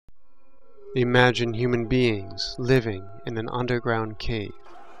Imagine human beings living in an underground cave,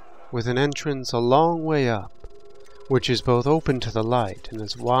 with an entrance a long way up, which is both open to the light and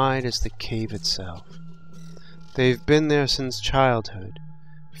as wide as the cave itself. They've been there since childhood,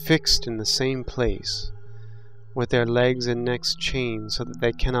 fixed in the same place, with their legs and necks chained so that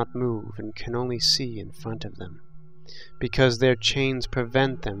they cannot move and can only see in front of them, because their chains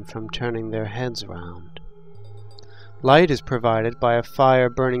prevent them from turning their heads round. Light is provided by a fire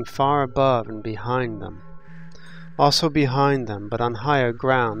burning far above and behind them. Also behind them, but on higher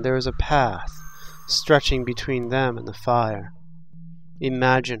ground, there is a path stretching between them and the fire.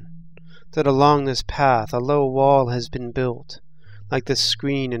 Imagine that along this path a low wall has been built, like the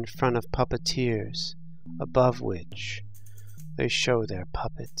screen in front of puppeteers, above which they show their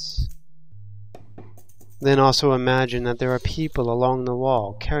puppets. Then also imagine that there are people along the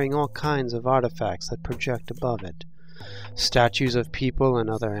wall carrying all kinds of artifacts that project above it. Statues of people and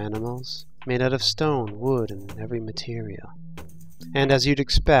other animals, made out of stone, wood, and every material. And as you'd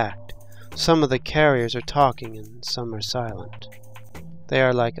expect, some of the carriers are talking and some are silent. They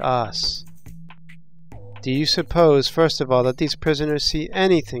are like us. Do you suppose, first of all, that these prisoners see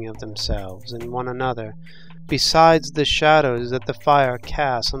anything of themselves and one another, besides the shadows that the fire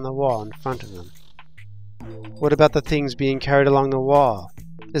casts on the wall in front of them? What about the things being carried along the wall?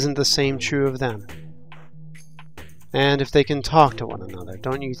 Isn't the same true of them? And if they can talk to one another,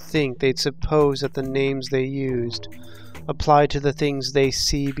 don't you think they'd suppose that the names they used apply to the things they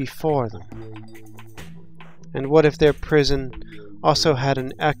see before them? And what if their prison also had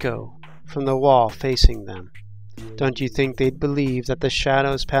an echo from the wall facing them? Don't you think they'd believe that the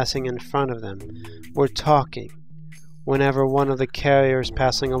shadows passing in front of them were talking whenever one of the carriers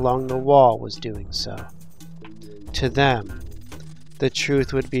passing along the wall was doing so? To them, the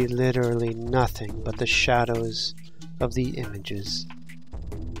truth would be literally nothing but the shadows of the images.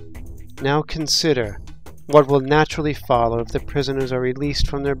 Now consider what will naturally follow if the prisoners are released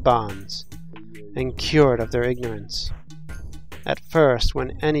from their bonds and cured of their ignorance. At first,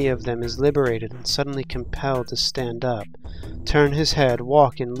 when any of them is liberated and suddenly compelled to stand up, turn his head,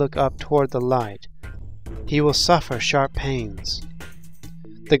 walk and look up toward the light, he will suffer sharp pains.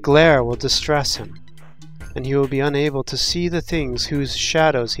 The glare will distress him, and he will be unable to see the things whose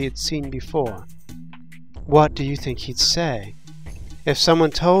shadows he had seen before. What do you think he'd say if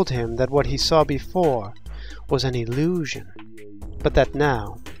someone told him that what he saw before was an illusion, but that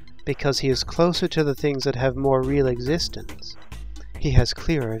now, because he is closer to the things that have more real existence, he has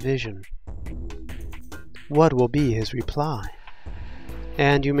clearer vision? What will be his reply?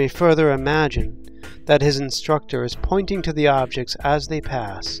 And you may further imagine that his instructor is pointing to the objects as they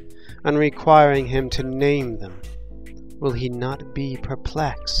pass and requiring him to name them. Will he not be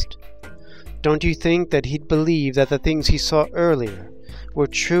perplexed? Don't you think that he'd believe that the things he saw earlier were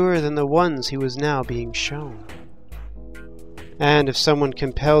truer than the ones he was now being shown? And if someone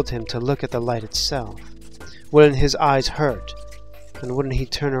compelled him to look at the light itself, wouldn't his eyes hurt? And wouldn't he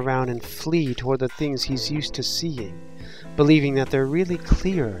turn around and flee toward the things he's used to seeing, believing that they're really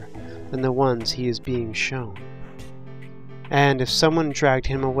clearer than the ones he is being shown? And if someone dragged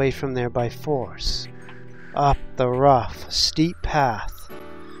him away from there by force, up the rough, steep path,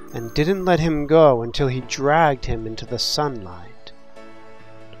 and didn't let him go until he dragged him into the sunlight,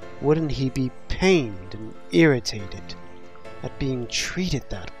 wouldn't he be pained and irritated at being treated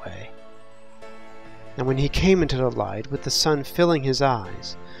that way? And when he came into the light, with the sun filling his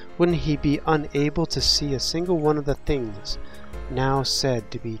eyes, wouldn't he be unable to see a single one of the things now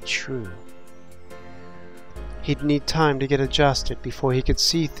said to be true? He'd need time to get adjusted before he could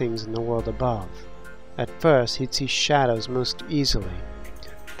see things in the world above. At first, he'd see shadows most easily,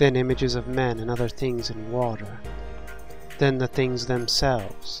 then images of men and other things in water, then the things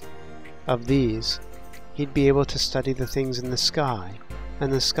themselves. Of these, he'd be able to study the things in the sky,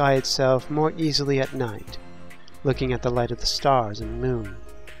 and the sky itself more easily at night, looking at the light of the stars and moon,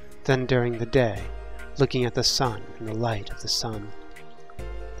 than during the day, looking at the sun and the light of the sun.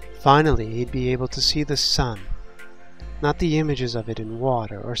 Finally, he'd be able to see the sun, not the images of it in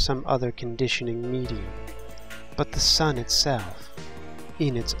water or some other conditioning medium, but the sun itself,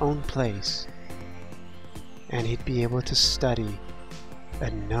 in its own place, and he'd be able to study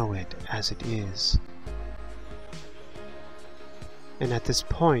and know it as it is. And at this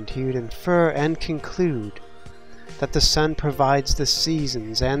point he would infer and conclude that the sun provides the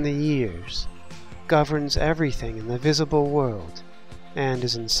seasons and the years, governs everything in the visible world, and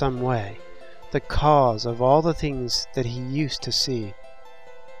is in some way the cause of all the things that he used to see.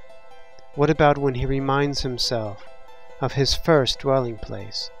 What about when he reminds himself of his first dwelling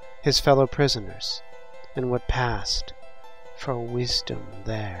place, his fellow prisoners, and what passed for wisdom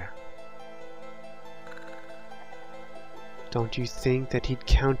there? don't you think that he'd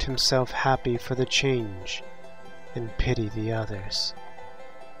count himself happy for the change and pity the others?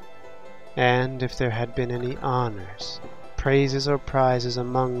 And if there had been any honors, praises or prizes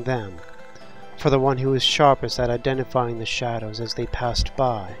among them, for the one who was sharpest at identifying the shadows as they passed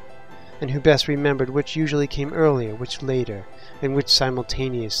by, and who best remembered which usually came earlier, which later, and which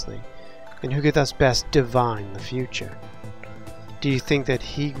simultaneously, and who could thus best divine the future, do you think that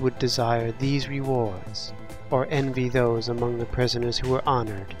he would desire these rewards, or envy those among the prisoners who were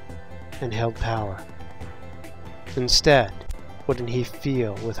honored and held power? Instead, wouldn't he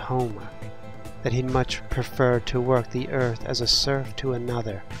feel with Homer that he'd much prefer to work the earth as a serf to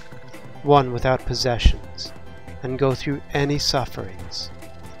another, one without possessions, and go through any sufferings,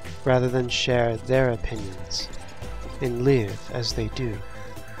 rather than share their opinions and live as they do?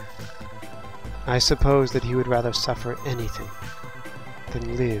 I suppose that he would rather suffer anything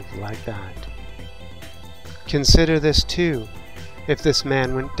than live like that. Consider this too. If this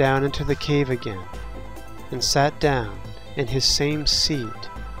man went down into the cave again and sat down in his same seat,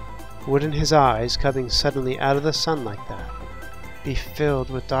 wouldn't his eyes, coming suddenly out of the sun like that, be filled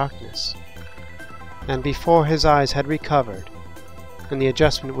with darkness? And before his eyes had recovered, and the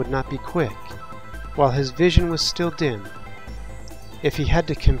adjustment would not be quick, while his vision was still dim, if he had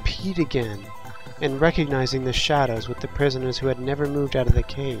to compete again in recognizing the shadows with the prisoners who had never moved out of the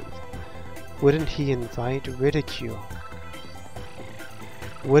cave, wouldn't he invite ridicule?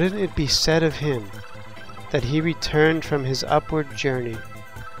 Wouldn't it be said of him that he returned from his upward journey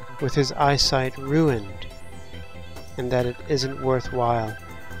with his eyesight ruined, and that it isn't worthwhile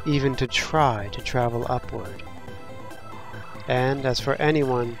even to try to travel upward? And as for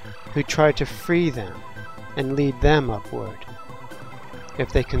anyone who tried to free them and lead them upward,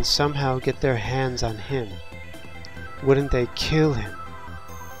 if they can somehow get their hands on him, wouldn't they kill him?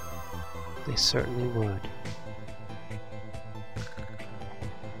 They certainly would.